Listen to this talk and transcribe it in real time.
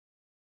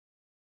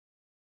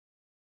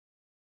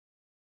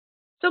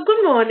So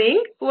good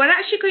morning. We're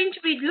actually going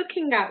to be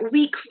looking at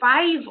week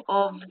 5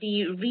 of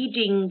the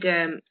reading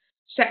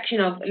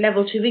section of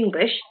level 2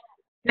 English.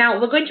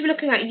 Now we're going to be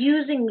looking at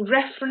using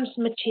reference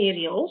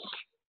materials.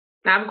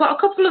 Now I've got a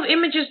couple of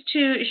images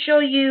to show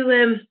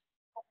you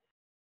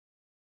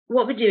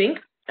what we're doing.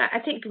 I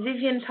think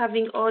Vivian's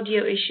having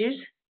audio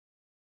issues.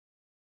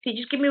 If you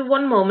just give me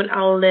one moment,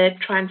 I'll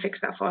try and fix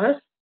that for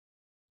her.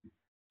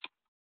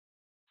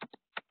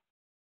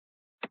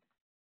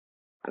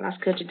 I'll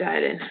ask her to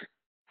dial in.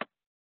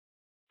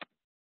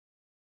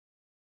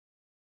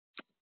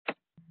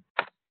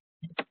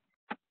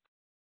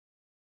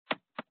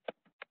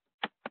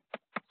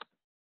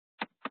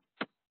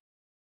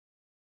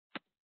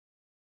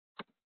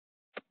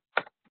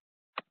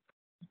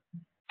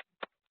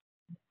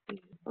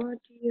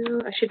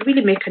 Audio. I should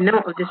really make a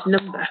note of this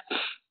number.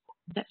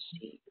 Let's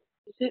see.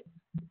 Is it?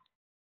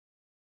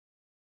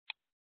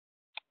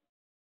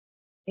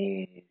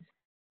 Is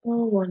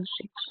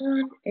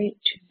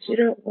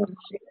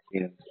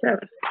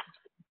 4161-820-1607.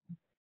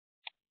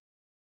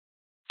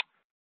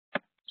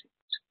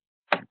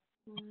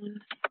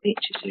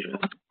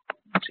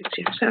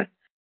 820-1607.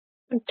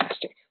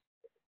 Fantastic.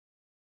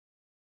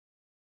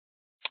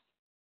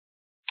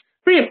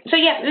 Brilliant. So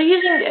yeah, we're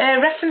using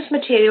reference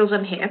materials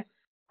on here.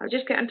 I'll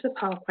just get into the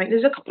PowerPoint.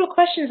 There's a couple of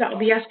questions that I'll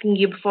be asking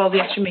you before we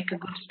actually make a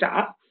good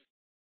start.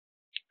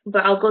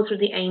 But I'll go through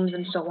the aims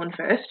and so on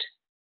first.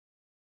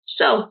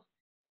 So,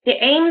 the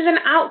aims and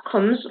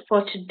outcomes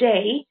for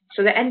today,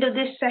 so the end of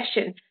this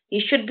session, you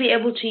should be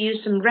able to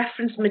use some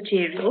reference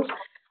materials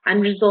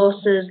and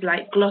resources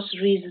like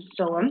glossaries and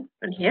so on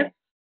here.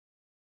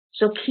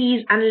 So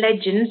keys and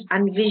legends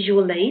and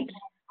visual aids.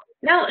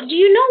 Now, do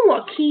you know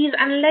what keys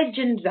and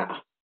legends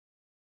are?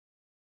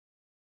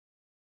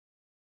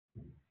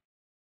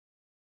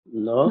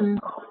 No.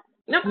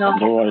 Nope.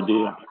 No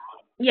idea.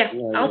 Yeah,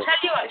 I'll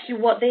tell you actually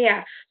what they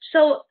are.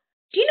 So,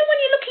 do you know when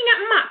you're looking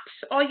at maps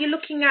or you're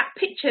looking at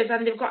pictures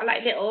and they've got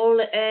like little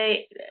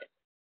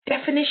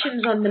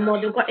definitions on them or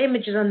they've got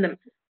images on them?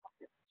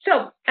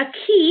 So, a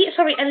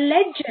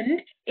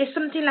legend is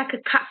something like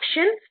a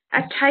caption,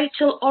 a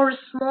title, or a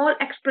small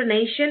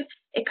explanation.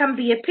 It can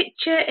be a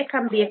picture, it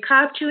can be a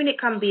cartoon, it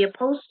can be a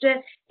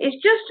poster. It's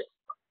just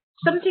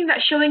something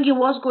that's showing you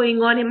what's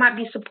going on. It might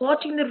be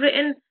supporting the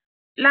written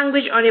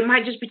language or it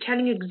might just be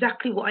telling you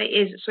exactly what it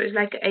is. So it's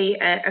like a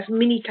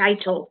mini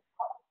title.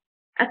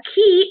 A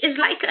key is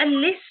like a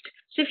list.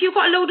 So if you've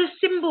got a load of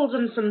symbols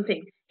on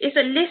something, it's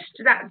a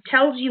list that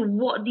tells you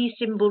what these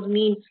symbols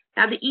mean.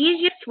 Now, the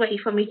easiest way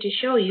for me to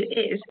show you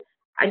is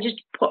I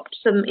just popped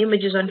some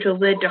images onto a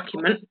Word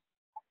document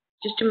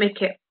just to make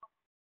it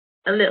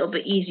a little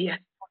bit easier.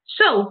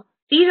 So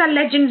these are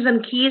legends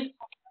and keys.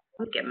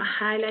 I'll get my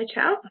highlighter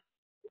out.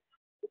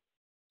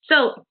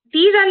 So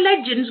these are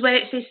legends where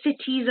it says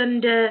cities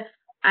under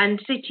and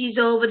cities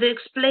over. They're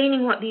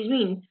explaining what these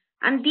mean.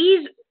 And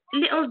these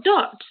little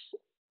dots,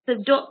 the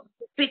dot,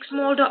 big,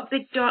 small dot,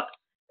 big dot,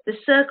 the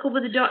circle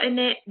with a dot in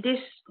it,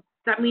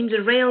 that means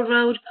a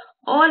railroad.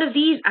 All of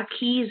these are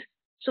keys.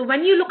 So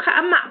when you look at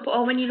a map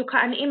or when you look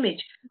at an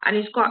image and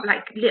it's got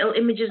like little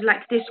images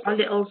like this or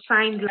little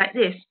signs like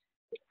this,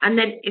 and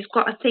then it's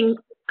got a thing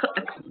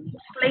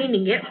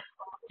explaining it,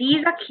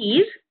 these are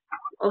keys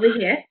over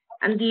here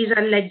and these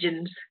are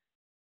legends.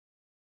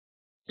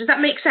 Does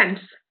that make sense?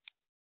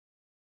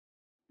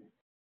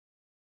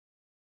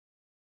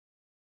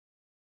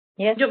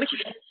 Yeah.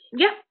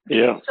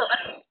 Yeah.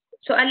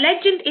 So a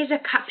legend is a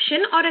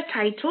caption or a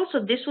title. So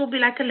this will be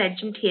like a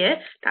legend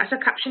here. That's a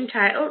caption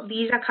title.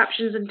 These are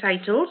captions and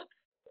titles.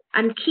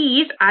 And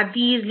keys are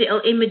these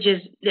little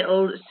images,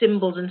 little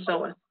symbols and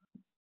so on.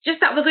 Just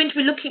that we're going to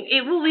be looking,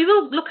 we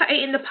will look at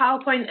it in the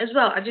PowerPoint as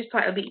well. I just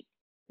thought it would be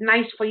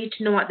nice for you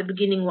to know at the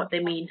beginning what they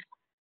mean.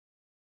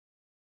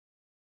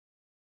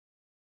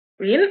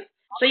 Brilliant.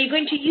 So you're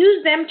going to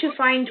use them to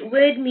find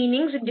word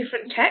meanings in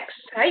different text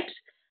types.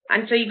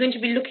 And so you're going to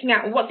be looking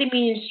at what they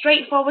mean in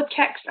straightforward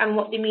text and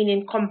what they mean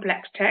in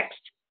complex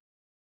text.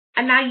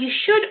 And now you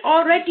should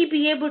already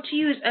be able to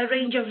use a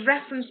range of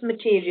reference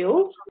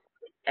materials,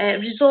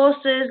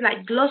 resources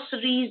like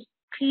glossaries,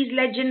 keys,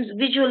 legends,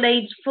 visual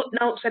aids,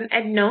 footnotes, and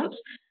endnotes.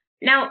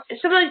 Now,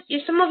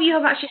 some of you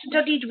have actually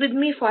studied with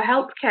me for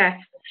healthcare.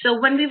 So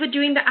when we were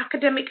doing the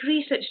academic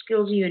research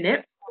skills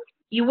unit,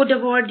 you would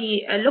have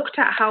already looked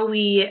at how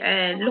we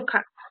look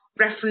at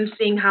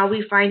referencing, how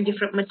we find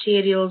different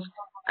materials,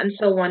 and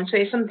so on. So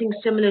it's something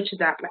similar to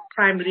that, like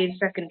primary and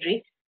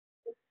secondary.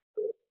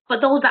 For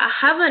those that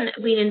haven't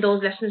been in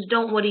those lessons,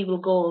 don't worry, we'll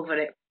go over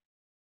it.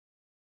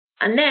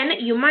 And then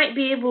you might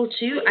be able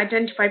to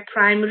identify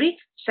primary,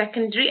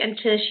 secondary, and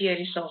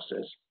tertiary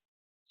sources.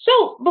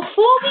 So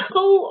before we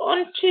go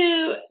on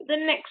to the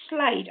next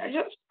slide, I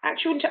just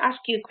actually want to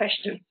ask you a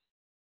question.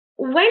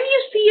 When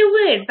you see a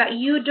word that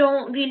you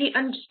don't really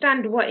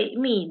understand what it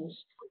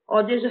means,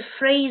 or there's a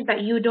phrase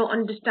that you don't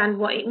understand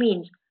what it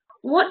means,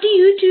 what do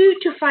you do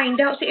to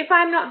find out? So if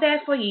I'm not there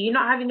for you, you're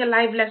not having a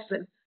live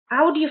lesson,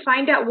 how do you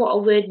find out what a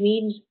word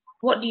means?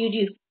 What do you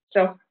do?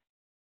 So,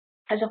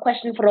 as a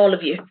question for all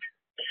of you.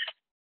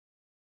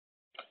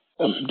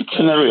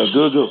 Dictionary or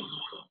Google.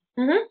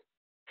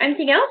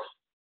 Anything else?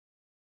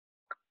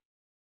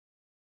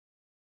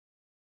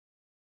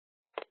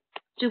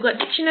 So you've got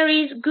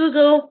dictionaries,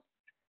 Google.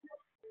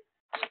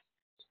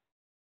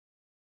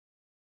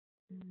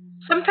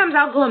 Sometimes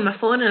I'll go on my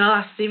phone and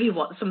I'll ask Siri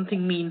what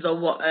something means or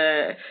what,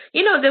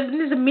 you know,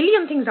 there's a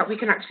million things that we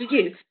can actually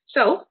do.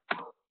 So,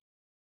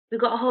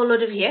 we've got a whole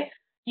load of here.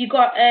 You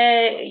got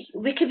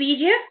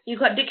Wikipedia, you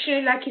got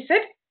dictionary, like you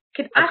said.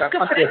 You can ask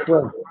a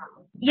friend.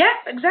 Yeah,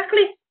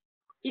 exactly.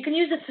 You can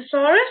use a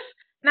thesaurus.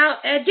 Now,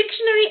 a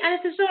dictionary and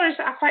a thesaurus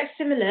are quite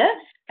similar.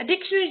 A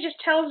dictionary just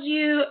tells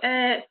you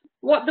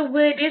what the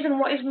word is and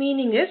what its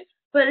meaning is,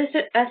 but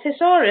a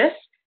thesaurus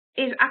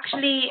is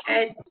actually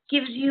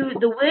gives you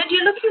the word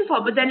you're looking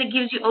for, but then it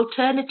gives you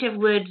alternative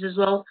words as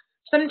well.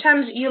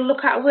 Sometimes you'll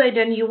look at a word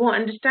and you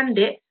won't understand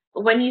it,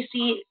 but when you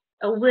see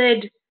a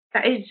word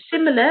that is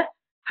similar,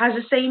 has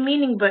the same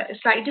meaning, but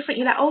slightly different,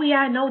 you're like, oh yeah,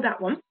 I know that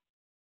one.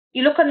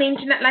 You look on the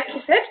internet, like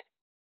you said.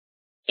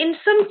 In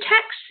some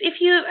texts,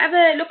 if you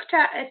ever looked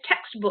at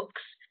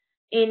textbooks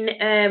in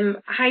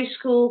high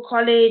school,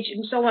 college,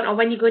 and so on, or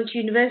when you go into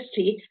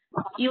university,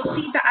 you'll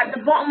see that at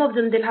the bottom of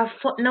them, they'll have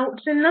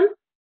footnotes in them.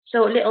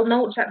 So little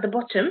notes at the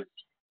bottom.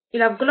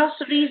 You'll have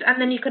glossaries,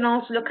 and then you can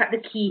also look at the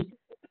key.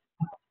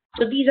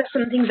 So these are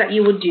some things that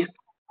you would do.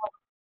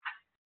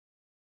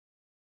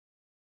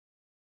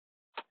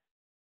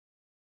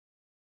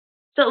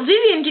 So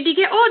Vivian, did you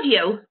get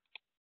audio?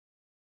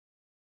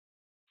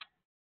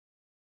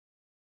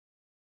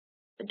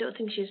 I don't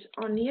think she's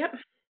on yet.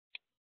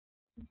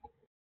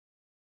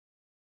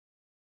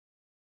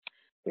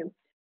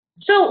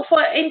 So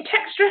in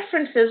text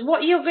references,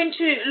 what you're going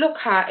to look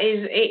at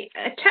is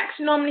a text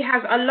normally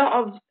has a lot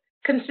of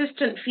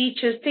consistent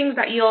features, things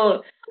that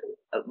you'll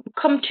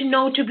come to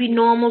know to be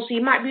normal. So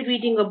you might be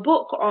reading a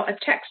book or a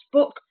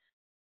textbook.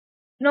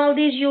 In all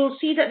these, you'll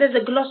see that there's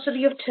a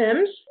glossary of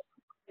terms.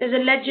 There's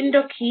a legend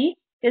or key.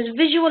 There's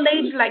visual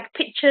aids like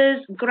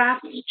pictures,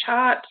 graphs,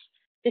 charts.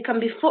 There can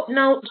be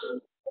footnotes.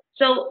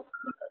 So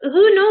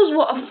who knows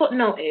what a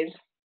footnote is?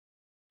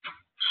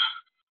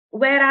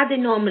 Where are they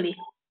normally?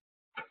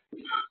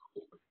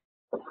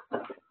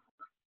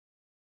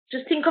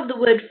 Just think of the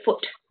word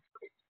foot.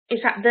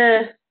 It's at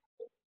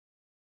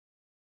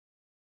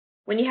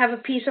when you have a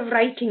piece of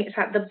writing, it's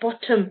at the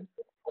bottom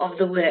of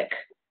the work.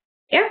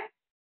 Yeah?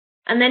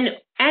 And then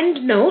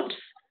end notes,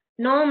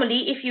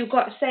 normally if you've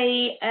got,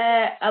 say,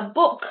 a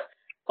book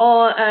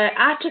or an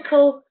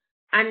article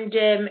and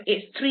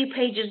it's 3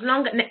 pages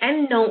long, an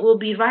end note will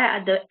be right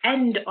at the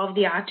end of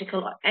the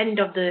article or end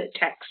of the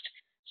text.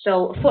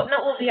 So a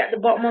footnote will be at the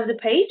bottom of the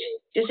page,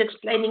 just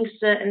explaining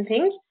certain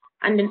things,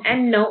 and an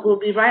end note will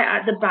be right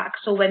at the back,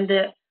 so when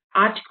the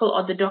article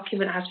or the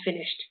document has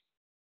finished.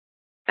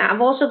 Now,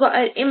 I've also got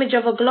an image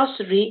of a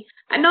glossary.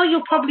 I know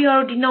you'll probably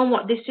already know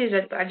what this is,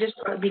 but I just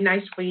thought it'd be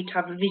nice for you to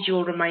have a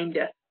visual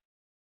reminder.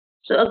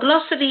 So a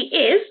glossary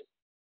is,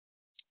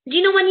 do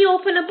you know when you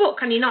open a book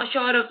and you're not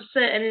sure of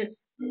certain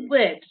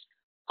words?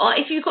 Or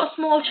if you've got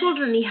small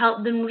children, you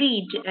help them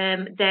read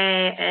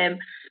their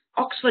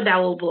Oxford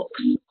Owl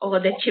books or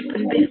their Chip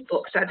and Biff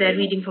books that they're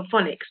reading for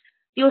phonics.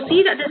 You'll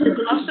see that there's a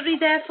glossary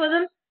there for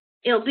them.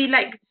 It'll be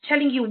like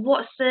telling you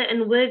what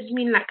certain words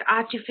mean, like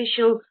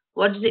artificial,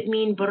 what does it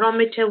mean,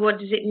 barometer, what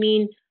does it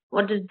mean,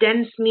 what does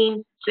dense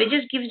mean. So it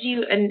just gives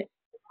you an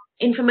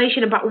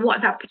information about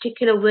what that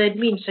particular word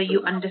means so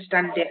you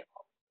understand it.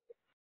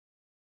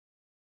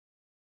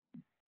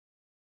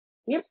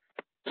 Yep.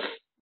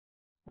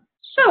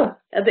 So,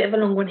 a bit of a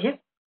long one here.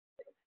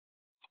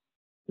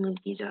 Move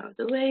these out of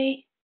the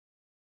way.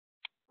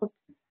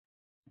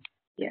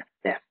 Yeah,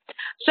 there.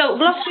 So,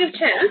 glossary of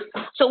terms.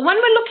 So, when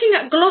we're looking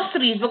at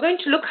glossaries, we're going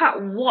to look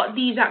at what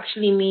these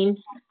actually mean.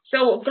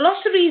 So,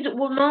 glossaries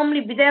will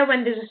normally be there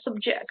when there's a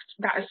subject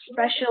that is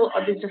special,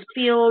 or there's a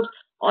field,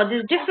 or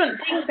there's different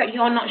things that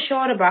you're not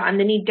sure about, and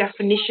they need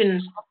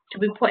definitions to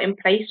be put in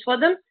place for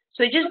them.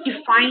 So, it just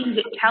defines,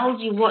 it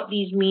tells you what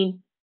these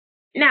mean.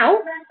 Now,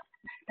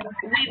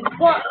 we've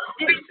got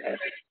this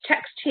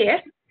text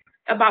here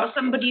about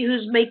somebody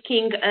who's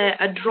making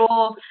a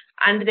drawer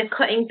and they're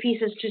cutting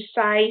pieces to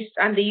size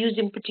and they're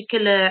using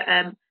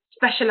particular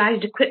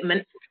specialized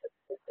equipment.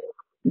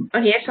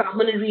 On here, so I'm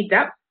going to read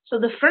that. So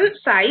the front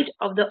side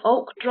of the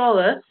oak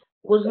drawer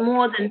was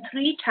more than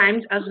 3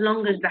 times as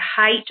long as the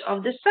height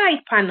of the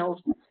side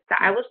panels that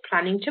I was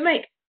planning to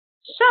make.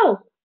 So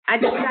I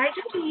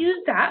decided to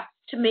use that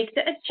to make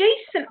the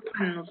adjacent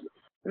panels,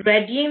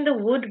 readying the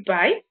wood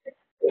by.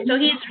 So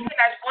he's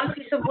realized one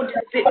piece of wood is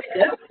a bit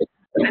bigger,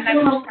 and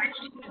I've decided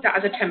to use that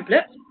as a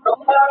template.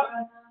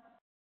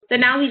 So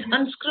now he's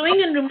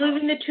unscrewing and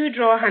removing the 2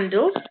 drawer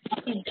handles.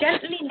 He's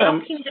gently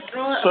knocking the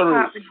drawer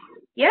apart.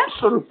 Yeah?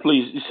 Sorry,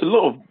 please. It's a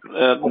lot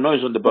of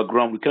noise on the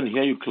background. We can't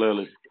hear you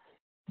clearly.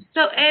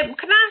 So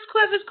can I ask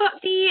whoever's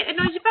got the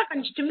noisy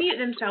background to mute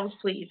themselves,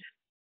 please?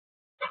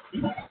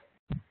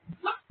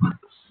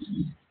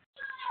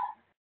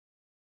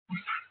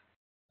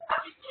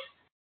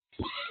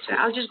 So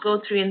I'll just go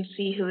through and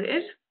see who it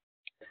is.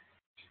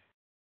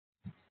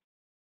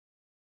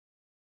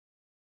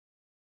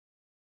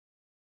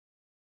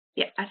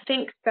 Yeah, I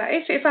think that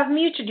if I've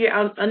muted you,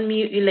 I'll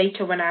unmute you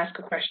later when I ask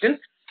a question.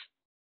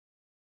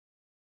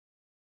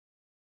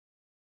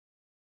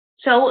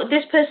 So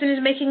this person is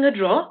making a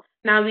draw.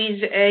 Now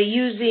he's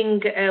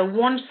using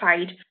one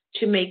side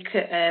to make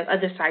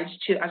other sides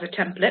as a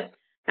template.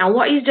 Now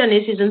what he's done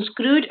is he's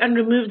unscrewed and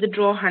removed the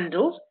draw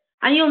handles.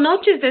 And you'll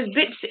notice there's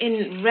bits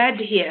in red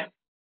here.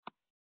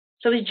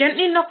 So he's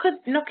gently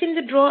knocking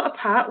the draw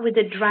apart with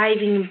a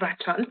driving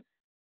baton.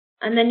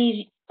 And then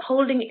he's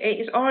holding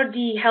it's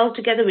already held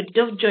together with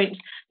dove joints.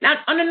 Now,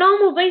 on a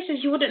normal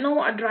basis, you wouldn't know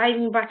what a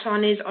driving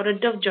baton is or a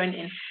dove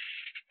jointing,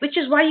 which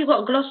is why you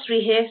got a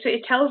glossary here. So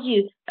it tells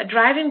you a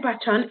driving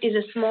baton is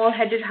a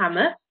small-headed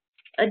hammer.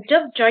 A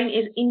dove joint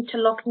is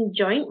interlocking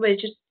joint, where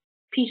it's just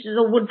pieces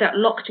of wood that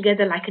lock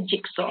together like a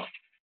jigsaw.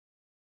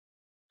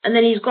 And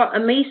then he's got a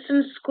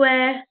mason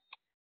square.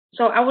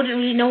 So I wouldn't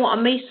really know what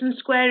a mason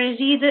square is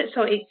either,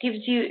 so it gives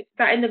you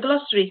that in the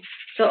glossary.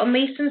 So a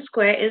mason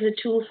square is a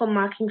tool for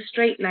marking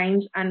straight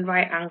lines and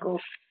right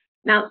angles.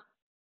 Now,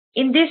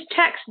 in this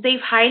text,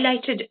 they've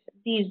highlighted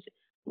these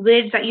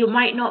words that you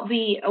might not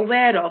be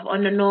aware of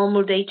on a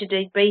normal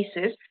day-to-day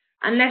basis,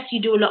 unless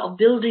you do a lot of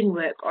building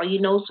work or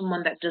you know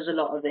someone that does a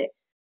lot of it.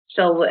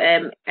 So,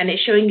 and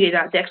it's showing you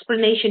that the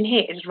explanation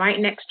here is right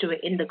next to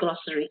it in the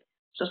glossary.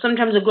 So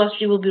sometimes the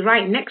glossary will be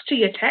right next to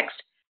your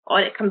text, or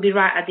it can be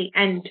right at the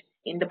end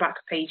in the back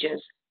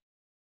pages.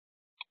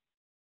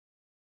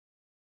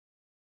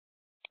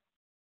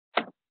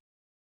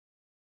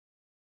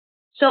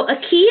 So a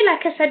key,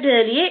 like I said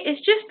earlier, is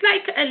just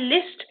like a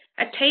list,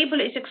 a table.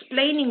 It's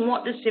explaining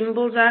what the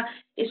symbols are.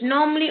 It's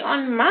normally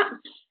on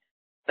maps,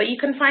 but you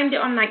can find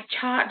it on like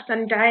charts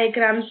and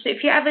diagrams. So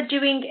if you're ever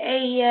doing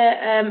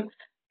a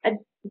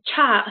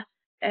chart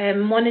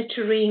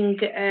monitoring,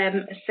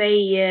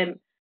 say,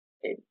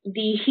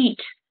 the heat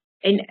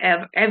in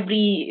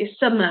every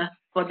summer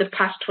for the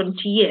past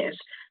 20 years,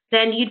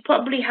 then you'd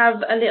probably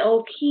have a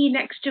little key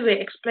next to it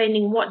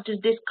explaining what does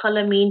this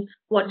color mean,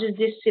 what does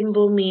this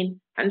symbol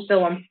mean, and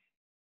so on.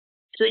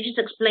 So it just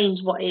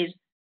explains what is.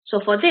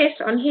 So for this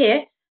on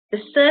here, the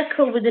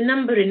circle with the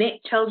number in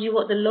it tells you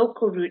what the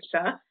local routes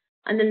are,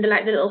 and then the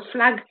little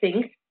flag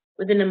thing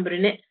with the number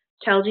in it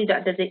tells you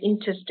that they're the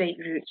interstate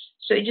routes.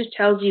 So it just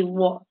tells you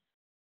what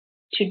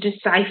to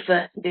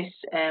decipher this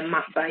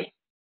map by.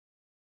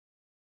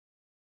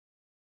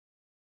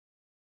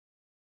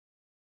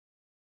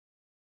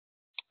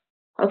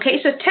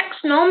 Okay, so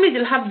text normally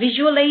they'll have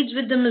visual aids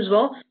with them as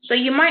well. So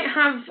you might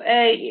have,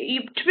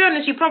 to be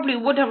honest, you probably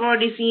would have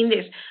already seen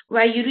this,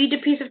 where you read a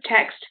piece of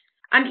text,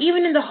 and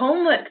even in the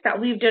homework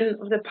that we've done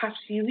over the past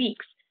few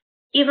weeks,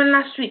 even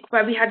last week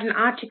where we had an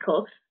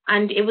article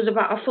and it was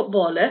about a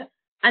footballer,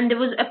 and there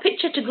was a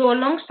picture to go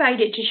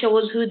alongside it to show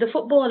us who the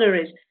footballer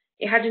is.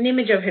 It had an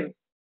image of him.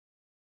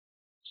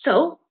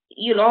 So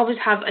you'll always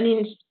have an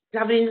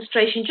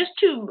illustration just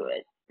to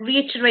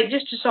reiterate,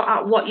 just to sort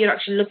out what you're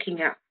actually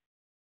looking at.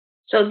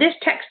 So this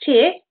text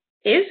here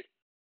is,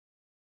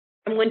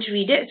 I'm going to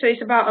read it. So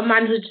it's about a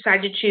man who's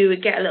decided to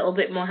get a little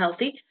bit more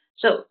healthy.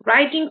 So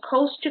riding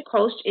coast to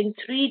coast in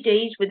 3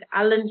 days with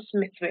Alan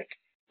Smithwick.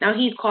 Now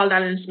he's called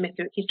Alan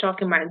Smithwick. He's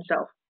talking about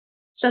himself.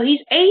 So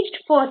he's aged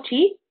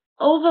 40,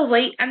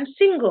 overweight and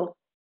single.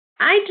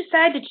 I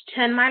decided to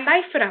turn my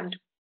life around.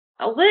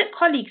 A work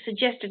colleague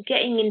suggested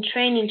getting in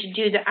training to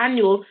do the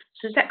annual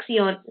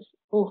Sussexonians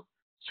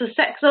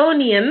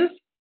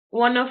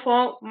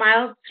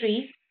 104-mile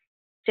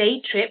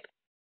 3-day trip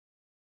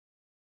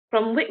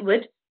from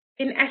Whitwood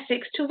in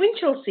Essex to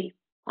Winchelsea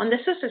on the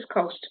Sussex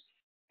coast.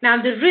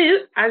 Now the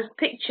route, as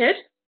pictured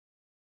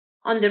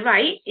on the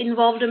right,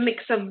 involved a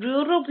mix of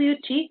rural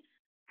beauty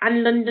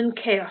and London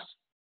chaos.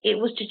 It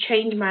was to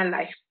change my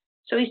life.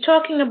 So he's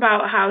talking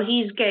about how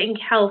he's getting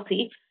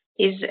healthy.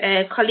 His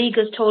colleague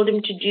has told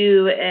him to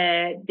do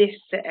this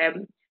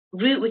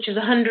route, which is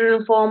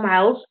 104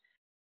 miles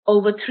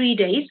over 3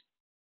 days.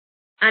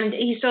 And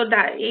he saw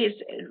that it's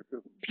a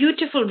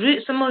beautiful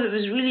route. Some of it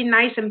was really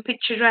nice and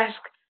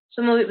picturesque.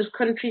 Some of it was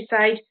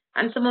countryside.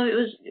 And some of it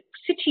was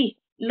city,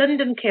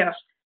 London chaos.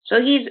 So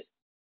he's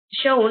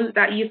shown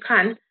that you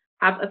can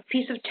have a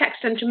piece of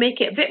text, and to make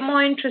it a bit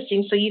more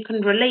interesting so you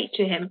can relate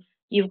to him,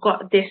 you've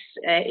got this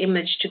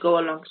image to go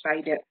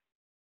alongside it.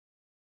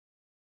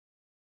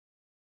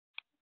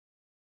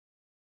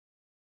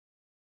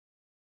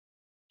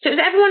 So is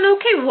everyone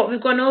okay with what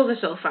we've gone over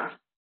so far?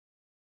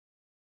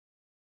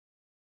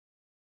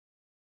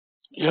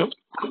 Yep.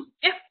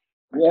 Yeah.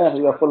 Yeah,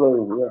 we are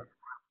following. Yeah.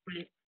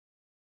 Right.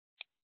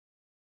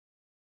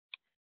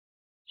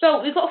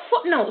 So we've got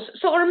footnotes.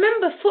 So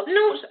remember,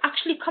 footnotes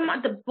actually come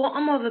at the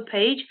bottom of a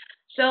page.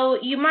 So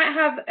you might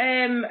have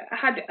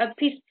had a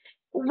piece.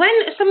 When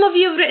some of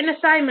you have written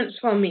assignments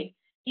for me,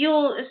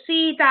 you'll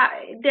see that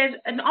there's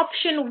an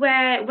option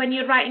where when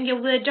you're writing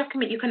your Word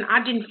document, you can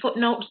add in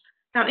footnotes.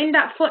 Now in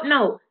that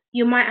footnote,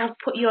 you might have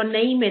put your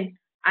name in,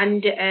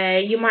 and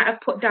you might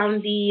have put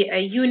down the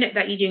unit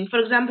that you're doing. For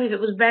example, if it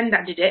was Ben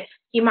that did it,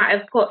 he might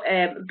have put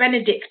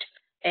Benedict,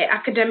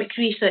 academic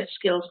research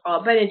skills,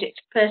 or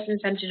Benedict,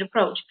 person-centered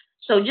approach.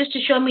 So just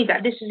to show me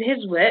that this is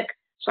his work,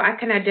 so I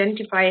can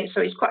identify it.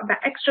 So it's got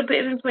that extra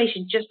bit of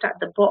information just at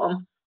the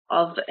bottom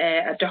of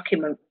a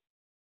document.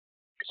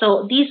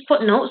 So these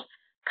footnotes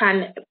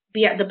can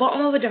be at the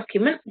bottom of a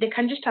document. They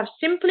can just have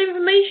simple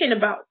information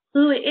about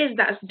who it is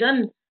that's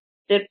done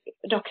the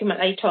document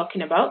that you're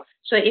talking about.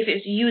 So if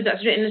it's you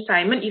that's written an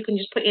assignment, you can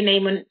just put your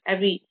name on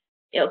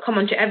it'll come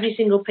onto every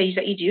single page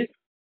that you do.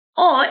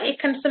 Or it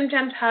can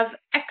sometimes have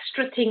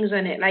extra things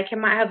on it, like it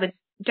might have a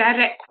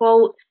direct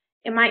quote,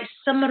 it might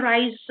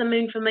summarize some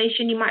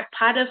information, you might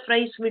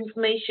paraphrase some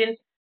information.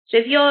 So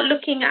if you're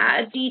looking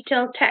at a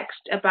detailed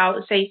text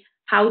about, say,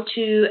 how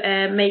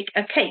to make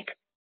a cake,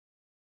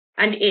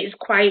 and it's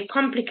quite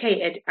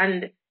complicated,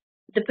 and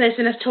the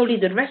person has told you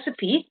the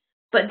recipe,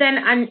 but then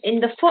in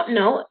the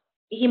footnote,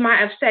 he might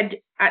have said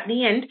at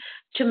the end,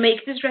 to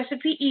make this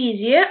recipe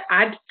easier,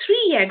 add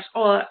 3 eggs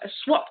or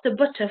swap the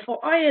butter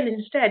for oil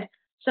instead.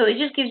 So it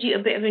just gives you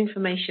a bit of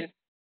information.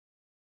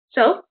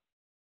 So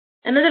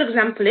another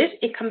example is,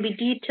 it can be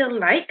detailed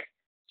like,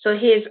 so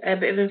here's a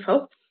bit of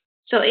info.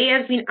 So it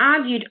has been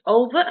argued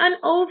over and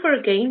over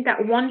again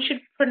that one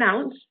should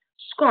pronounce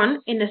scone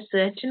in a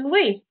certain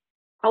way.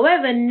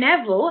 However,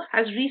 Neville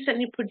has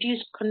recently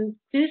produced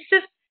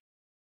conclusive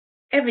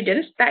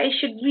evidence that it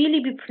should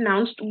really be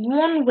pronounced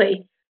one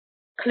way,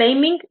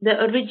 claiming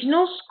the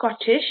original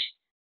Scottish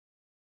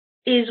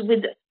is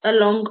with a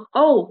long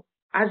O,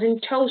 as in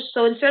toast.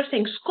 So instead of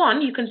saying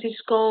scone, you can say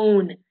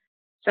scone.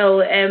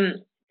 So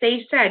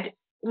they said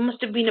it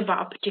must have been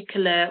about a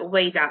particular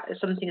way that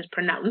something is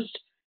pronounced.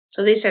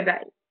 So they said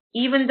that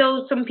even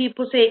though some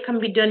people say it can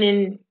be done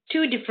in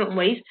 2 different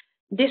ways,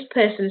 this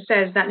person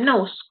says that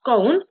no,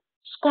 scone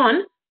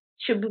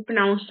should be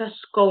pronounced as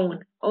scone,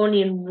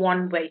 only in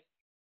one way.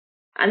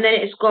 And then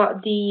it's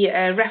got the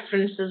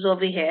references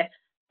over here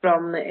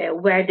from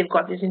where they've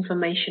got this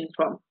information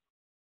from.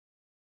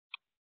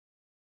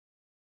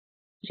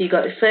 So you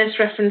got the first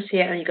reference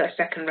here and you got a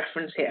second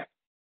reference here.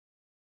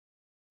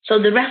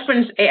 So the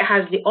reference, it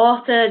has the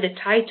author, the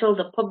title,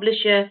 the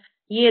publisher,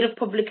 year of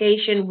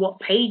publication, what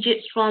page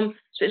it's from.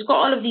 So it's got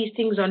all of these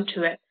things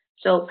onto it.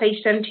 So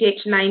page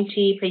 78 to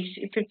 90, page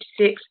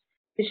 56.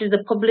 This is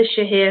the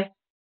publisher here.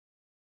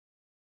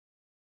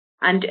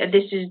 And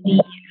this is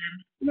the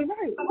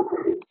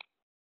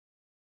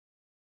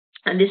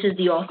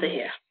author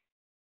here.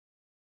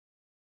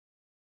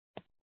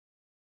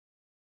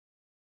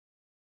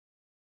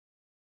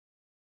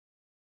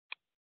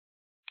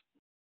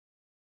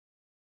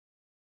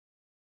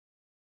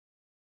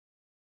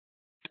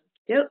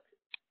 Yep.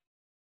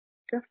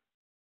 Okay.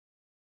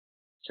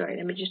 Sorry,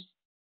 let me just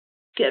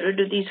get rid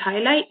of these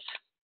highlights.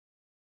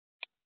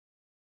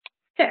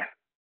 There.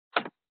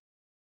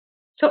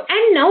 So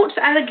endnotes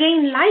are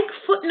again like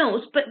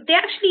footnotes, but they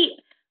actually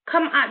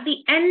come at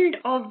the end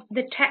of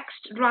the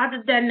text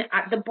rather than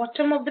at the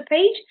bottom of the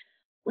page.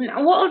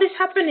 Now, what will this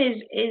happen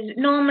is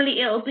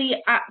normally it'll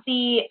be at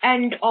the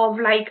end of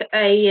like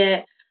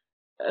a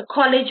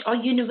college or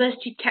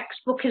university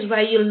textbook is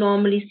where you'll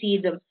normally see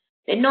them.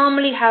 They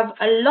normally have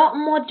a lot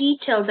more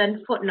detail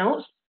than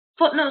footnotes.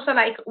 Footnotes are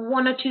like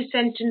 1 or 2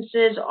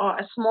 sentences or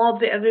a small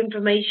bit of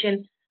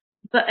information,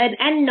 but an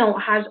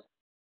endnote has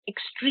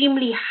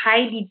extremely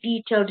highly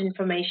detailed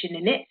information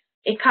in it.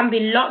 It can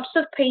be lots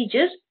of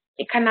pages,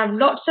 it can have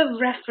lots of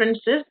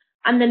references,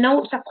 and the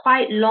notes are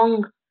quite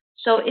long.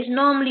 So it's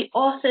normally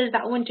authors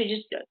that want to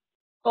just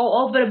go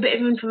over a bit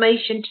of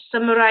information to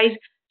summarize,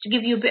 to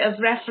give you a bit of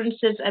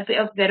references, a bit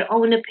of their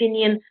own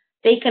opinion.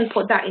 They can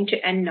put that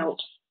into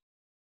endnotes.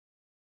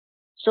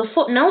 So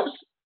footnotes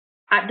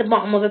at the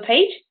bottom of a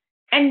page,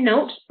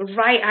 endnotes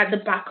right at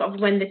the back of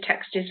when the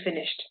text is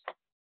finished.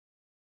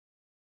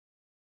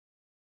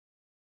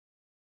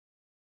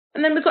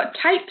 And then we've got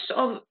types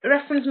of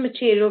reference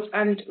materials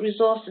and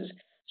resources.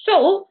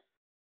 So,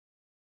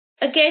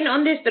 again,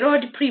 on this, they're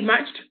already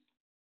pre-matched,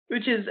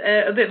 which is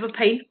a bit of a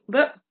pain,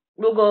 but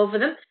we'll go over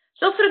them.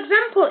 So, for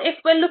example, if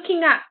we're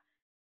looking at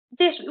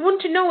this, we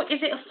want to know,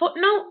 is it a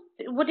footnote?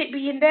 Would it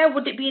be in there?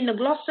 Would it be in the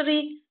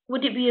glossary?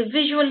 Would it be a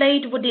visual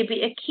aid? Would it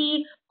be a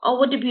key? Or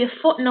would it be a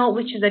footnote,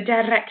 which is a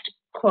direct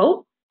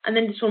quote? And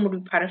then this one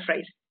would be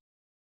paraphrased.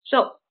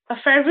 So, a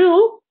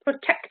ferrule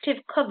protective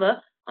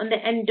cover on the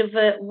end of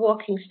a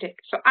walking stick.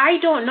 So I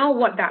don't know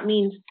what that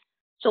means.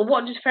 So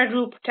what does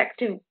ferrule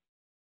protective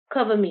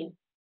cover mean?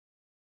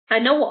 I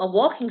know what a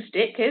walking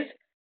stick is.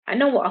 I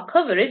know what a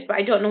cover is, but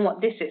I don't know what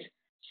this is.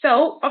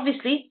 So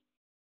obviously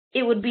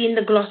it would be in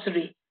the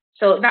glossary.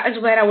 So that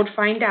is where I would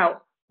find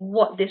out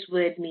what this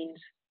word means.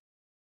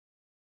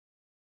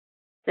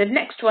 The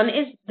next one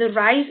is the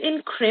rise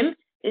in crim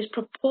is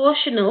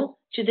proportional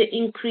to the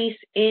increase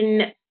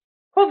in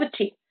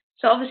poverty.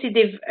 So obviously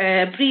they've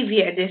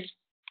abbreviated this.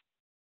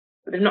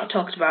 They've not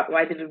talked about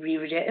why they've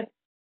abbreviated it.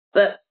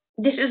 But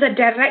this is a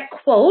direct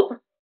quote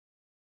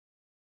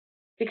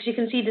because you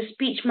can see the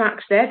speech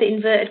marks there, the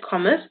inverted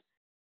commas.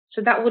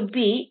 So that would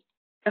be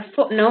a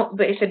footnote,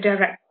 but it's a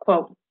direct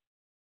quote.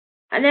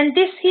 And then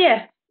this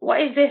here,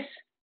 what is this?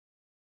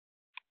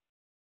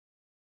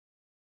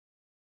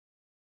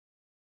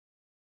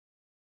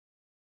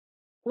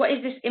 What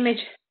is this image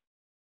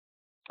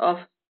of?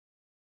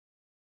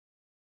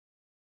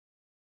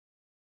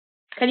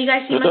 Can you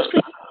guys see my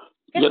screen?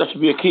 Yeah, that should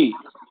be a key.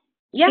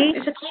 Yeah,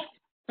 it's a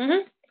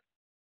key.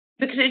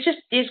 Because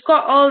it's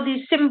got all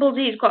these symbols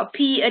here. It's got a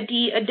P, a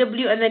D, a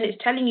W, and then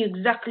it's telling you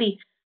exactly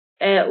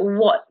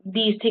what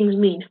these things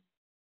mean.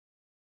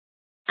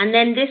 And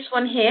then this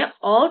one here,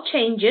 all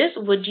changes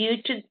were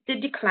due to the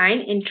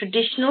decline in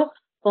traditional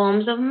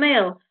forms of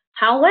mail.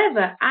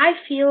 However, I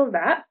feel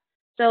that,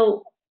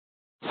 so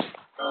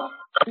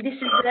this is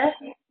the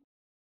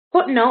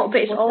footnote,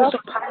 but it's also,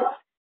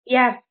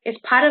 it's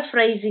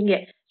paraphrasing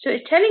it. So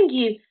it's telling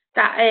you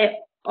that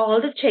all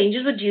the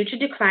changes were due to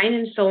decline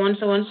and so on,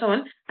 so on, so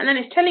on. And then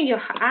it's telling you,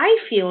 I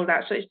feel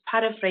that, so it's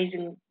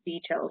paraphrasing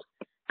details.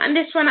 And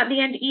this one at the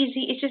end,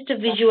 easy, it's just a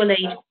visual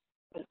aid.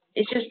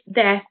 It's just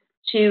there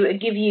to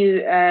give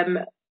you,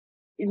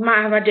 you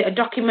might have had a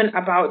document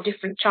about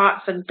different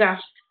charts and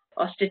graphs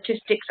or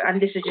statistics,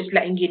 and this is just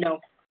letting you know,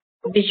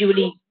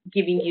 visually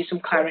giving you some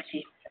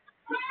clarity.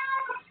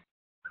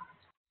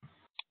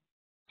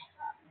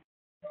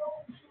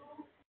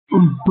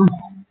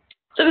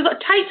 So we've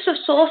got types of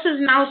sources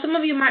now. Some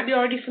of you might be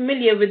already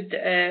familiar with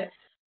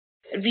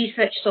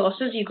research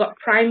sources. You've got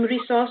primary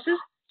sources,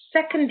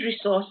 secondary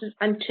sources,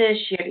 and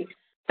tertiary.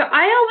 So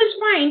I always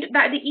find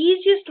that the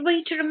easiest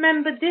way to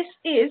remember this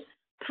is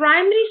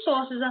primary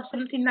sources are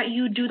something that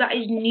you do that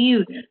is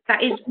new,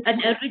 that is an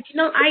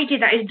original idea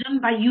that is done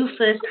by you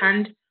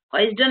firsthand, or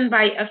is done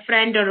by a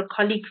friend or a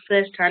colleague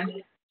firsthand.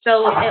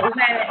 So where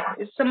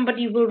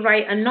somebody will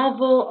write a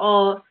novel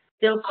or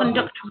they'll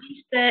conduct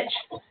research.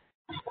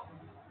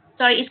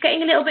 Sorry, it's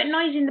getting a little bit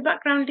noisy in the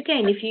background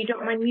again. If you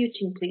don't mind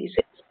muting, please.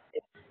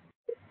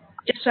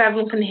 Just so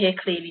everyone can hear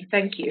clearly.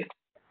 Thank you.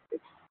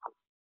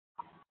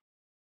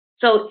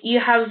 So you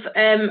have,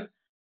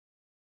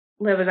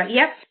 where was that?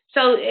 Yeah.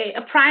 So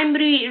a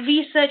primary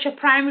research or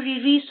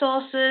primary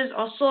resources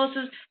or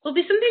sources will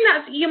be something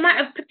that you might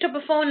have picked up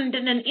a phone and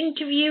done an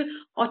interview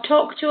or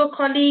talked to a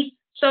colleague.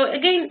 So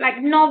again,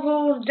 like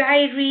novels,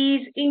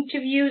 diaries,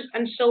 interviews,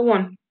 and so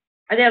on.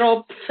 And they're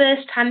all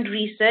first-hand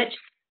research,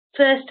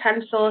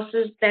 first-hand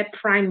sources, they're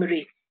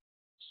primary.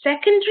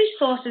 Secondary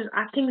sources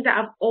are things that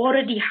have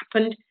already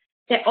happened.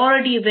 They're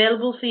already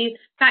available for you.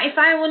 Now, if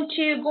I want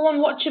to go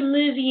and watch a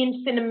movie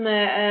in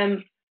cinema,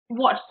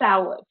 what's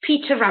out?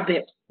 Peter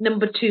Rabbit,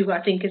 #2,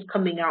 I think, is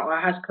coming out or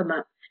has come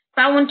out. If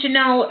I want to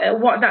know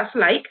what that's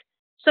like,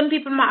 some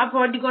people might have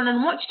already gone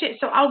and watched it,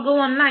 so I'll go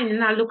online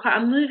and I'll look at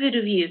a movie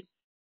review.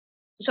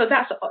 So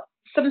that's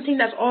something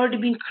that's already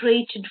been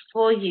created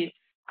for you.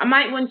 I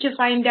might want to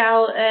find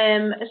out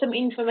some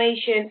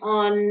information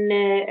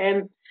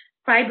on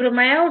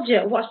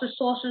fibromyalgia. What's the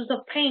sources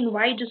of pain?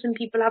 Why do some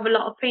people have a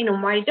lot of pain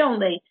and why don't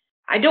they?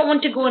 I don't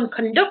want to go and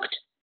conduct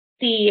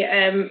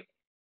the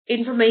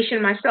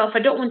information myself. I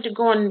don't want to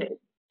go and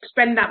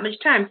spend that much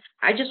time.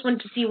 I just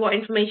want to see what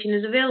information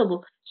is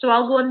available. So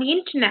I'll go on the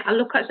internet. I'll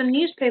look at some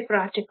newspaper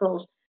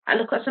articles. I'll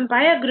look at some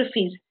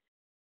biographies.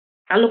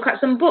 I'll look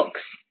at some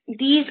books.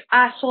 These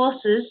are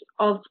sources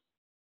of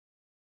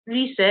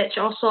research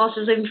or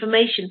sources of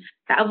information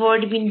that have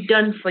already been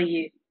done for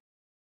you.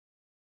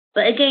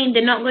 But again,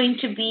 they're not going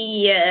to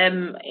be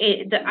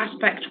the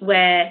aspect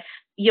where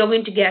you're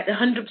going to get the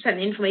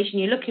 100% information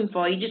you're looking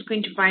for. You're just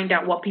going to find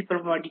out what people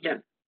have already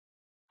done.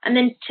 And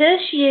then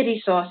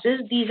tertiary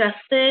sources, these are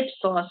third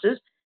sources.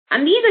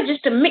 And these are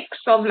just a mix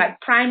of like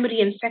primary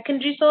and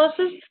secondary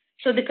sources.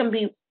 So they can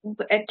be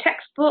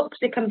textbooks,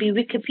 they can be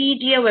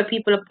Wikipedia where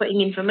people are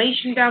putting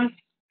information down,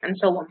 and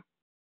so on.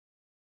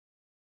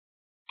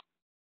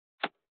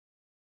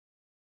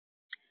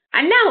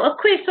 And now a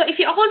quiz. So if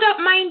you all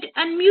don't mind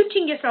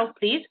unmuting yourself,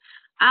 please,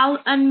 I'll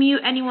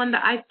unmute anyone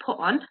that I've put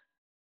on,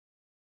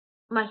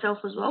 myself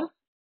as well.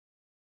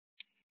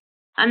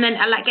 And then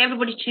I'd like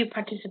everybody to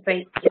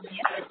participate.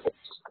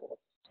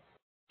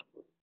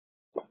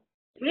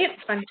 Yep,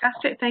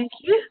 fantastic, thank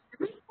you.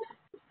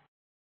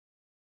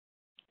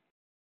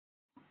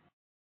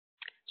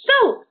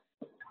 So,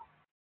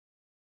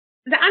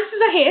 the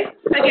answers are here,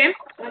 again,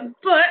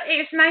 but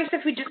it's nice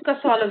if we discuss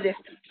all of this.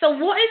 So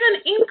what is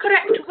an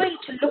incorrect way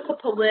to look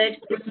up a word?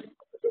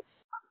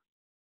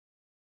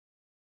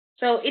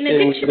 So in a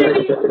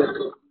dictionary,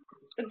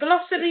 a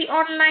glossary,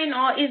 online,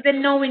 or is there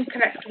no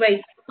incorrect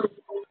way?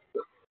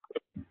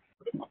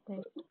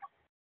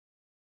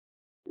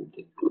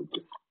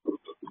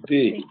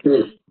 B.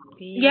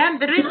 Yeah,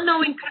 there is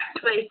no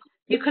incorrect way.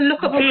 You can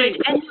look up a word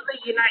any way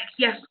you like,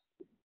 yes.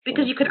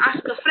 Because you could ask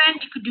a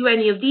friend, you could do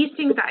any of these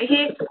things that are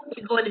here. You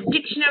could go in a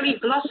dictionary,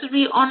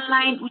 glossary,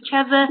 online,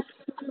 whichever.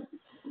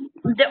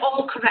 They're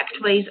all correct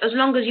ways. As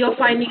long as you're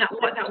finding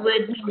out what that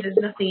word means, there's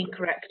nothing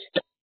incorrect.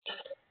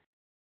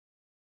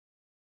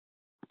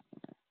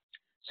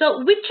 So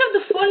which of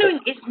the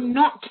following is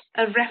not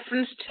a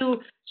reference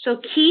tool? So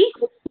key,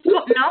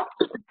 footnote,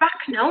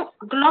 backnote,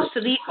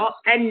 glossary, or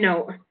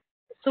endnote.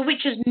 So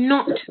which is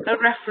not a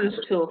reference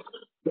tool?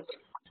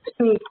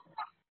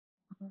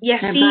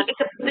 Yes, see,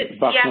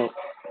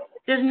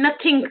 there's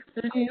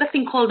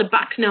nothing called a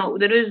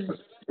backnote.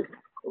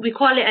 We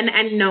call it an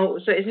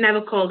endnote, so it's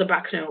never called a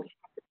backnote.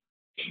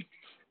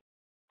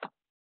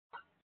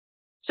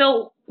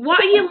 So what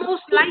are you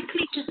most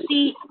likely to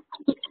see?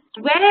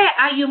 Where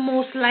are you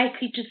most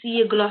likely to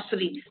see a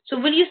glossary? So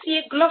will you see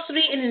a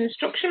glossary in an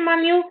instruction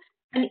manual,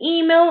 an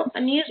email,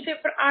 a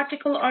newspaper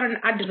article, or an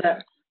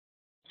advert?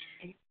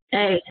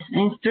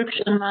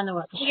 Instruction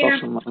manual. Yeah.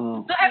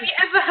 So have you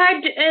ever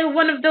had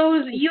one of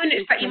those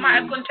units that you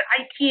might have gone to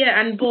IKEA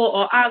and bought,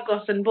 or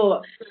Argos and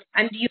bought,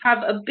 and you have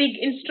a big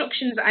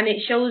instructions and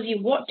it shows you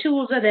what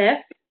tools are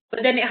there,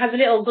 but then it has a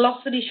little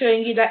glossary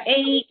showing you that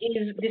A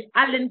is this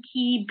Allen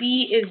key,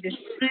 B is this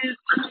fruit.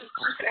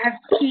 It has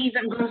keys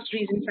and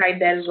glossaries inside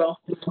there as well.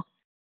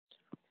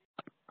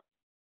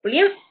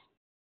 Brilliant.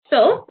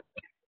 So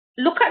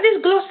look at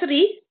this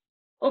glossary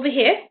over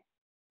here.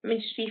 Let me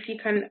just see if you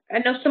can. I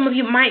know some of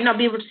you might not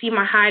be able to see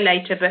my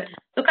highlighter, but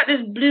look at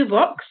this blue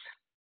box.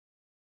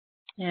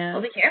 Yeah.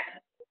 Over here.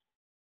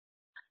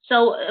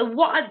 So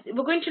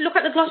we're going to look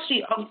at the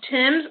glossary of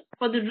terms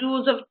for the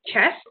rules of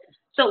chess.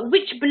 So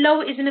which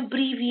below is an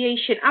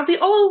abbreviation? Are we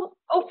all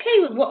okay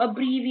with what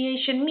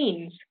abbreviation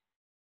means?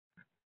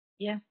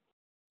 Yeah.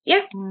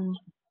 Yeah?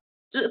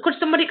 Could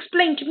somebody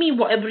explain to me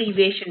what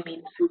abbreviation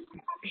means?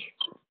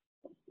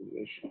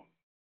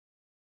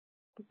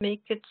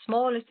 Make it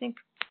small, I think.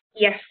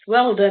 Yes,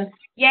 well done.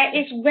 Yeah,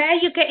 it's where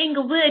you're getting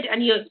a word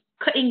and you're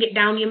cutting it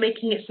down, you're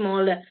making it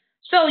smaller.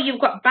 So you've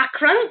got back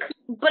rank,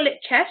 bullet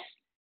chess,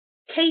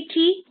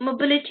 KT,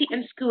 mobility,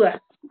 and skewer.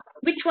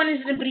 Which one is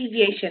an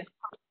abbreviation?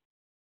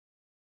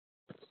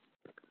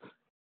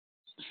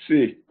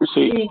 C.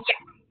 Yeah.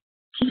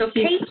 So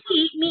KT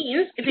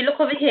means, if you look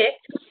over here,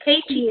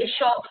 KT is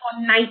short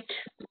for knight.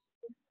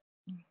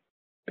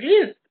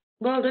 Brilliant.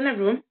 Well done,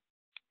 everyone.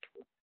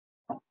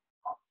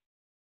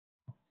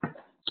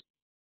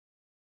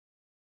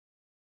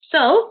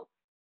 So,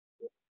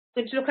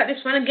 let's look at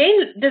this one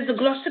again. There's a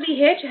glossary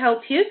here to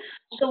help you.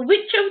 So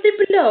which of the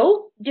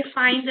below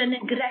defines an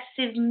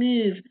aggressive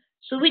move?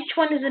 So which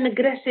one is an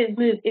aggressive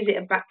move? Is it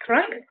a back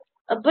rank,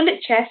 a bullet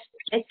chess,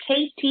 a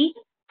KT,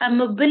 a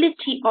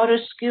mobility, or a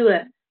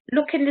skewer?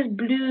 Look in this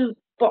blue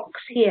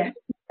box here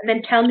and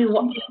then tell me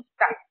what is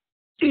that.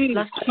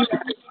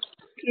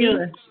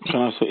 Skewer. Can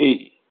I say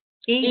E?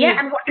 Yeah,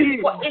 and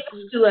what is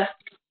a skewer?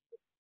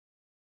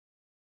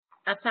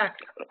 Attack.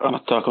 An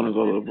attack on a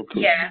goal. Okay.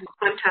 Yeah,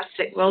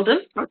 fantastic. Well done.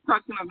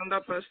 Attacking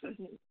another person.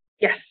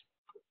 Yes,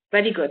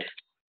 very good.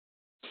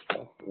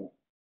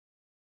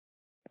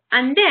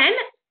 And then,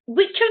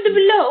 which of the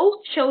below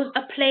shows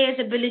a player's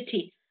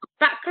ability?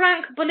 Back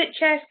rank, bullet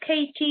chess,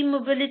 KT,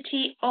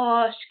 mobility,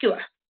 or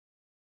skewer?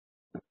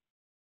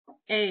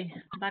 A.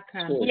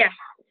 Backhand. Yeah.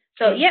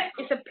 So, yeah,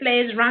 it's a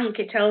player's rank.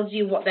 It tells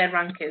you what their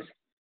rank is.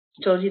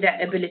 It tells you their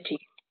ability.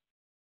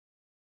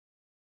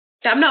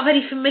 So I'm not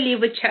very familiar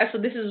with chess, so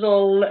this is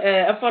all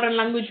a foreign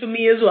language for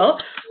me as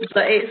well.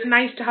 But it's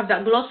nice to have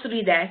that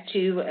glossary there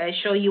to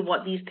show you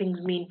what these things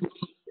mean.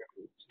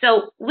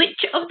 So,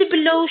 which of the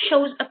below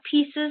shows a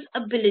piece's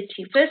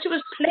ability? First it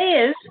was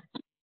player's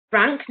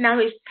rank, now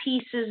it's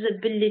piece's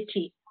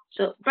ability.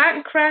 So,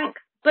 back rank,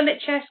 bullet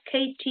chess,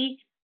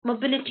 KT,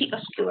 mobility, or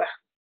skewer?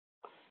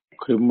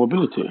 Okay,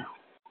 mobility.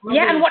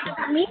 Yeah, and what does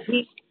that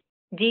mean?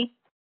 D.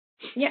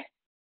 Yeah.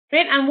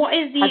 Great, and what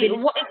is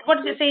what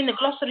does it say in the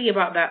glossary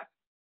about that?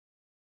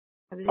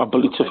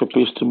 Ability for a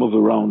piece to move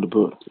around the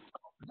board.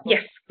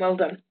 Yes, well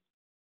done.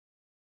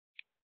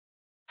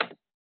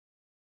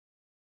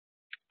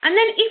 And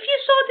then if you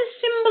saw this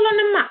symbol on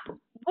a map,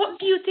 what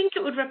do you think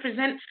it would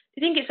represent? Do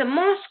you think it's a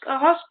mosque, a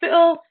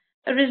hospital,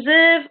 a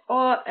reserve,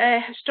 or a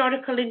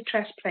historical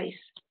interest place?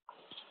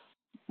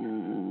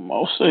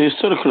 I'll say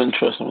historical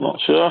interest, I'm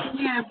not sure.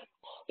 Yeah,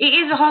 it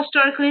is a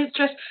historical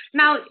interest.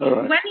 Now,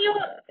 when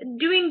you're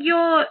doing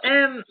your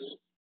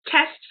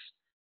tests,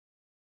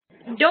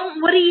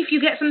 don't worry if you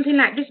get something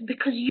like this,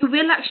 because you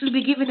will actually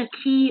be given a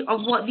key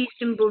of what these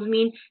symbols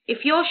mean.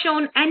 If you're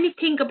shown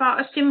anything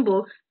about a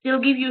symbol,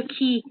 they'll give you a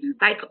key,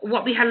 like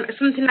what we had,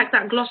 something like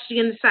that glossary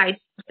on the side.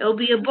 It'll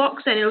be a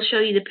box and it'll show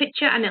you the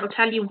picture and it'll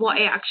tell you what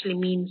it actually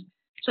means.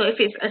 So if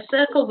it's a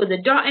circle with a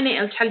dot in it,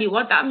 it'll tell you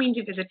what that means.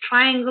 If it's a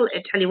triangle,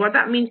 it'll tell you what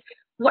that means.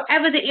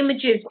 Whatever the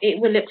image is,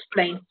 it will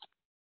explain.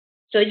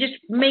 So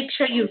just make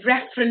sure you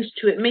reference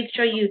to it. Make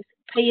sure you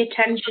pay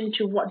attention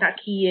to what that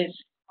key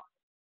is.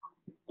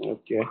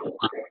 Okay.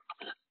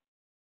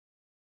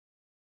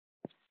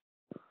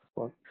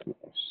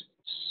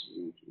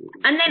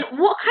 And then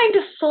what kind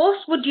of source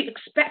would you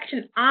expect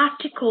an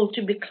article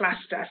to be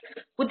classed as?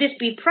 Would this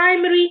be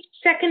primary,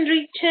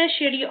 secondary,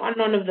 tertiary, or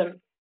none of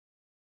them?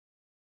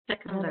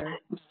 Secondary.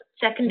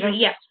 Secondary,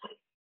 yes.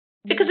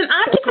 Because an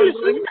article is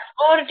something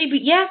that's already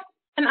been,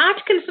 an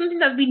article is something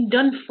that's been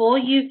done for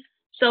you.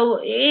 So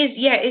it is,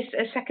 it's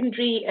a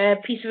secondary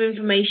piece of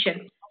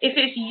information. If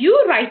it's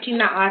you writing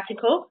that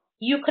article,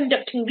 you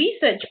conducting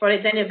research for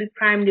it, then it'll be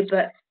primary.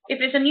 But if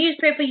it's a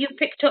newspaper you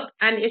picked up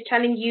and it's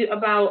telling you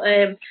about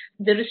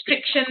the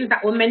restrictions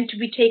that were meant to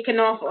be taken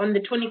off on the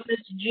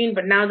 21st of June,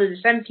 but now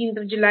there's the 17th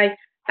of July,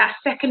 that's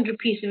secondary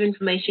piece of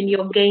information.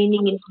 You're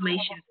gaining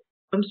information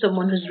from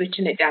someone who's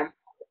written it down.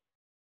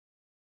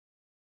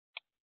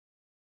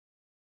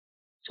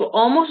 So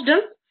almost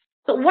done.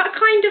 So what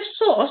kind of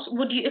source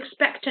would you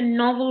expect a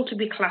novel to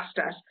be classed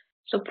as?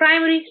 So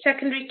primary,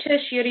 secondary,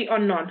 tertiary, or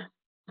none?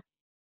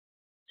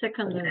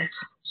 Secondary.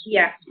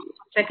 Yeah,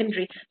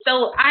 secondary.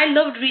 So I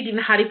loved reading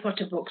the Harry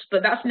Potter books,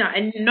 but that's not,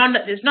 and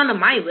it's none of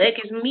my work.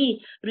 It's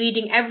me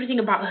reading everything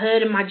about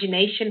her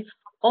imagination.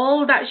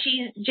 All that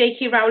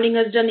J.K. Rowling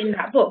has done in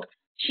that book.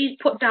 She's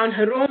put down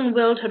her own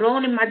world, her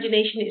own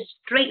imagination. It's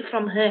straight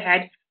from her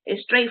head.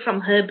 It's straight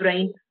from her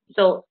brain.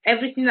 So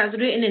everything that's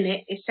written in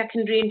it is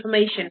secondary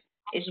information.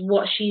 Is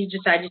what she's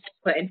decided to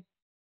put in.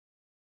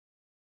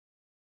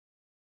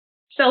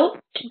 So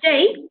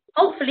today,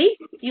 hopefully,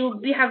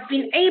 we have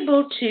been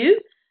able to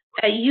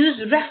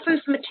use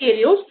reference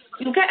materials.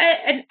 You'll get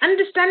an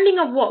understanding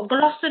of what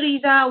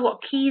glossaries are,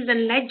 what keys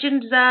and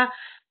legends are.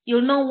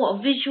 You'll know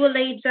what visual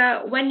aids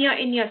are when you're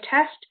in your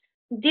test.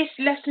 This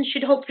lesson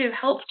should hopefully have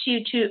helped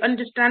you to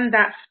understand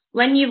that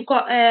when you've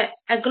got a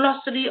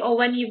glossary, or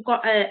when you've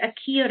got a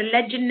key or a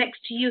legend next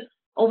to you,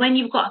 or when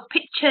you've got a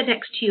picture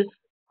next to you,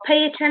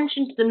 pay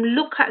attention to them,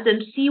 look at them,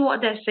 see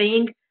what they're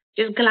saying,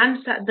 just glance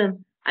at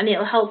them, and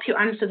it'll help you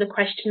answer the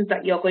questions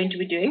that you're going to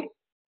be doing.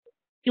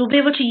 You'll be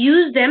able to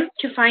use them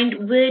to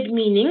find word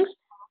meanings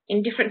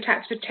in different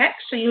types of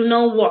text, so you'll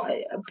know what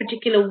a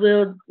particular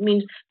word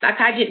means. Like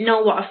I didn't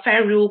know what a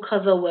ferrule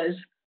cover was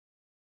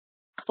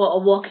for a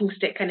walking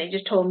stick, and it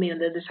just told me on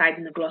the other side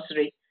in the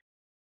glossary.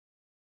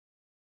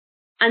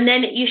 And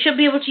then you should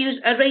be able to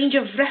use a range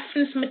of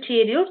reference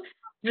materials,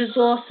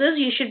 resources.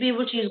 You should be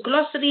able to use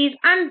glossaries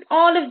and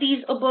all of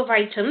these above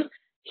items,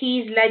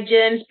 keys,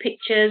 legends,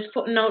 pictures,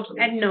 footnotes,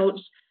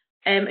 endnotes,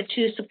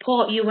 to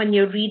support you when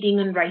you're reading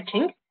and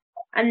writing.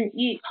 And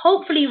you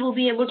hopefully will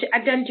be able to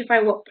identify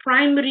what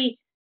primary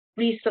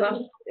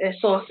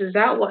sources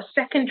are, what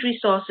secondary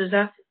sources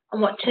are, and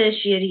what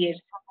tertiary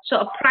is. So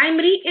a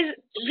primary is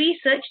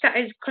research that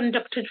is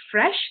conducted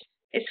fresh.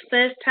 It's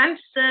first-hand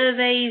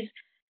surveys,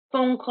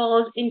 phone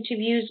calls,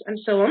 interviews, and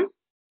so on.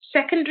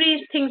 Secondary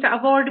is things that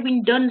have already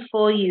been done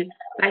for you,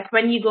 like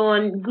when you go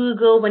on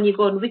Google, when you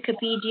go on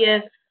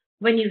Wikipedia,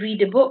 when you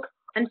read a book.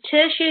 And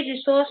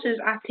tertiary sources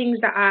are things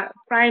that are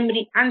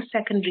primary and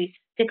secondary.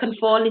 They can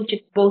fall into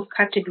both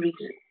categories.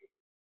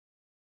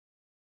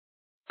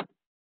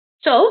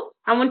 So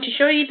I want to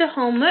show you the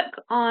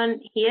homework on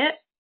here.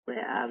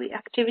 Where are we?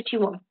 Activity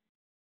 1.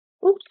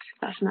 Oops,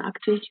 that's not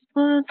activity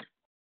 1.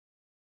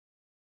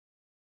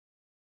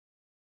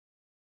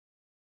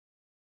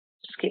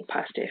 Skip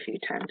past it a few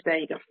times. There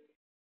you go.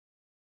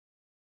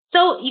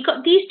 So you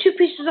got these 2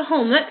 pieces of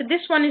homework.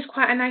 This one is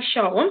quite a nice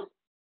short one.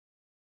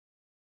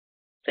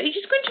 So you're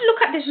just going to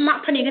look at this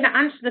map and you're going to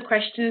answer the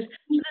questions.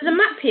 So there's a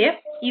map here.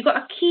 You've got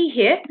a key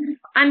here,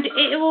 and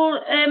it will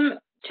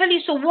tell you,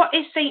 so what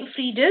is St.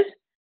 Frida's?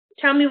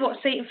 Tell me what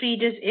St.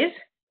 Frida's is.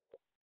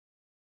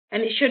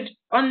 And it should,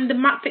 on the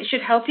map, it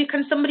should help you.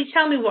 Can somebody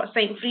tell me what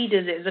St.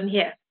 Frida's is on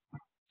here?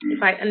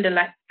 If I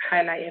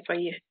highlight it for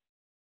you.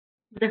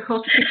 The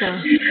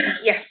hospital.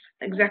 Yes,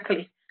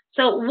 exactly.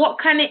 So what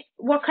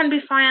can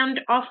be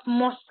found off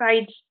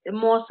Moorside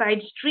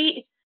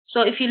Street?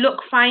 So if you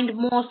look, find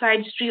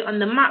Moorside Street on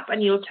the map,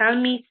 and you'll tell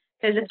me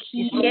there's a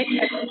key here.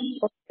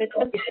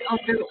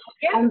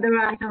 On the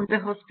right, on the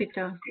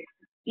hospital.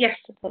 Yes.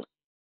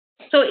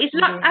 So it's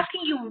not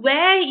asking you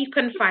where you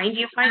can find.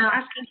 You're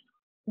asking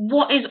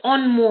what is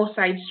on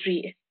Moorside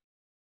Street.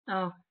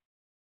 Oh.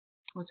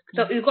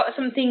 So we've got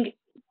something.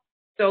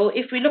 So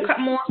if we look at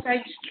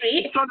Moorside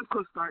Street.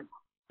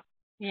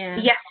 Yeah.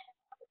 Yes.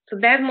 So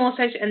there's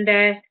Moorside, and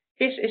there.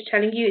 This is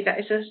telling you that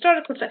it's a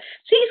historical site.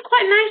 See, it's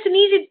quite nice and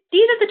easy.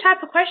 These are the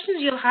type of questions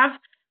you'll have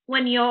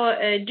when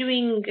you're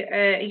doing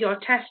your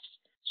tests.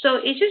 So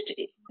it's just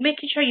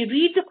making sure you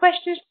read the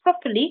questions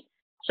properly.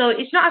 So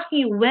it's not asking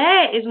you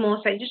where is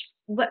Moorside, just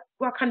what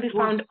can be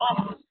found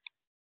off.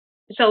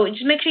 So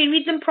just make sure you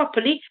read them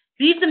properly.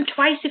 Read them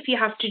twice if you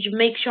have to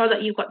make sure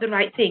that you've got the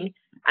right thing.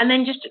 And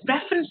then just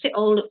reference it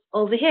all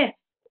over here.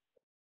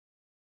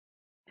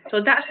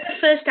 So that's the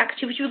first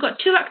activity. We've got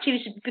 2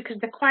 activities because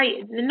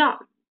they're not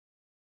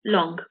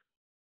long.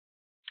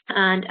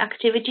 And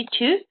activity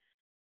 2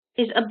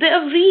 is a bit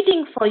of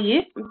reading for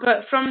you,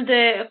 but from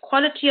the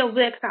quality of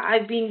work that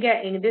I've been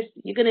getting,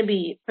 you're going to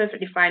be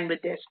perfectly fine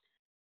with this.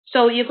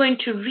 So you're going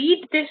to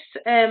read this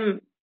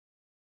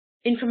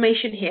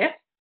information here,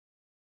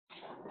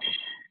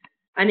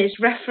 and it's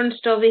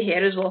referenced over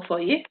here as well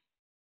for you.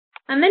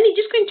 And then you're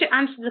just going to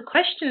answer the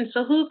question.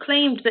 So who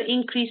claimed the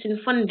increase in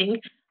funding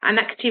and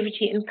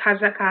activity in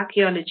Kazakh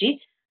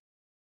archaeology?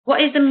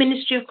 What is the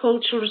Ministry of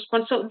Cultural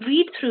response? So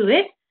read through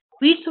it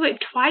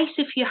twice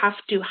if you have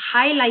to,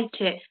 highlight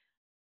it.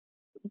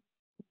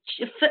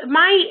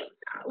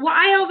 What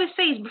I always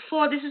say is,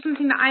 before, this is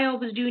something that I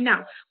always do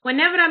now.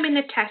 Whenever I'm in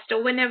a test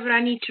or whenever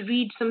I need to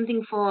read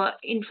something for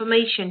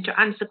information to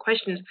answer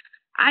questions,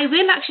 I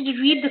will actually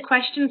read the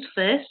questions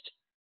first.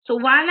 So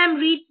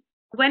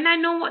when I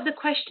know what the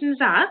questions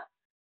are,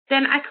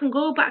 then I can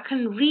go back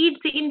and read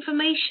the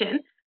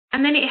information,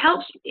 and then it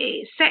helps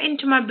it set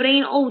into my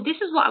brain, oh, this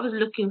is what I was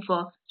looking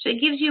for. So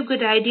it gives you a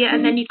good idea,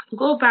 and then you can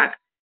go back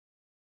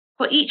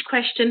for each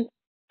question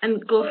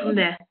and go from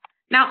there.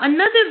 Now,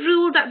 another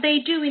rule that they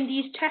do in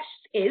these tests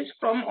is,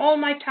 from all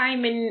my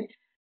time in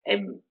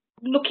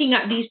looking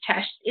at these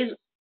tests, is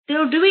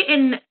they'll do it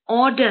in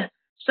order.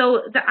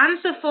 So the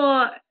answer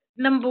for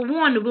number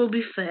 1 will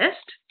be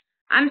first.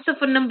 Answer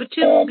for number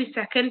 2 will be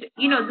second.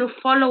 You know, they'll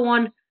follow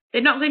on.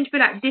 They're not going to be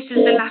like, this is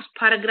the last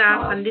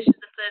paragraph and this is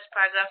the first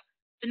paragraph.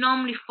 They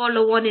normally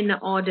follow on in the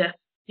order,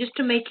 just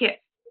to make it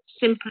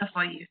simpler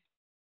for you.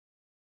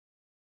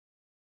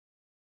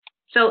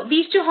 So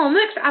these 2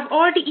 homeworks, I've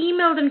already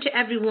emailed them to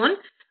everyone.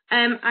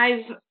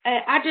 I've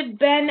added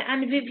Ben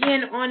and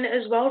Vivian on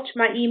as well to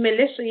my email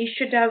list, so you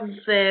should have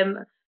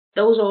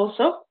those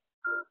also.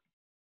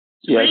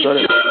 Yeah, I got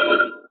it.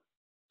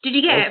 Did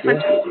you get it?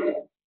 Fantastic.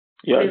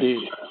 Yeah, I did.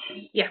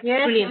 Yeah,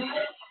 brilliant.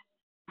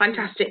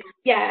 Fantastic.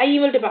 Yeah, I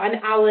emailed about an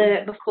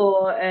hour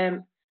before. I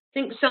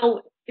think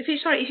so. If you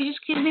just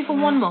excuse me for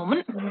one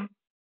moment.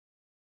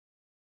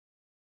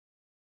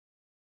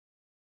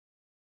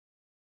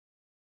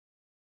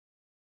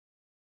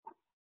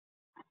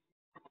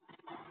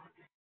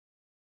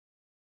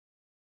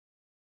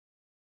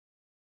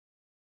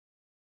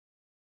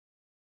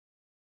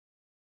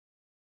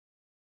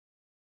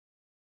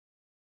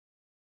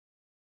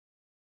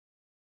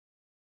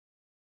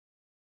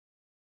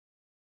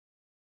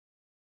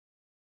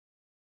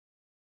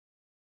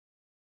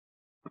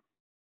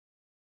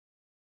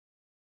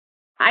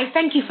 I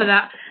thank you for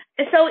that.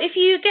 So if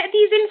you get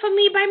these in for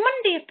me by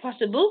Monday, if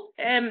possible,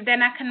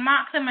 then I can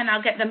mark them and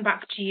I'll get them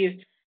back to you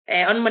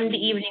on Monday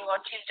evening or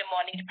Tuesday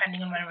morning,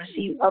 depending on when I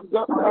receive. I've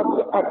got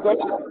it.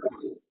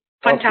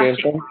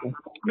 Fantastic. Okay, thank you.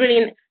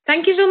 Brilliant.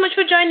 Thank you so much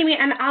for joining me,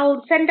 and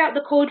I'll send out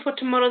the code for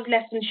tomorrow's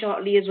lesson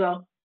shortly as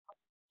well.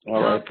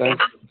 All right, thank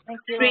you. Thank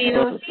you.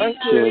 Brilliant.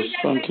 Cheers.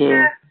 Thank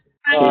you.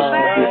 Bye.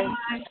 Cheers.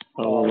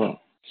 Bye. Bye.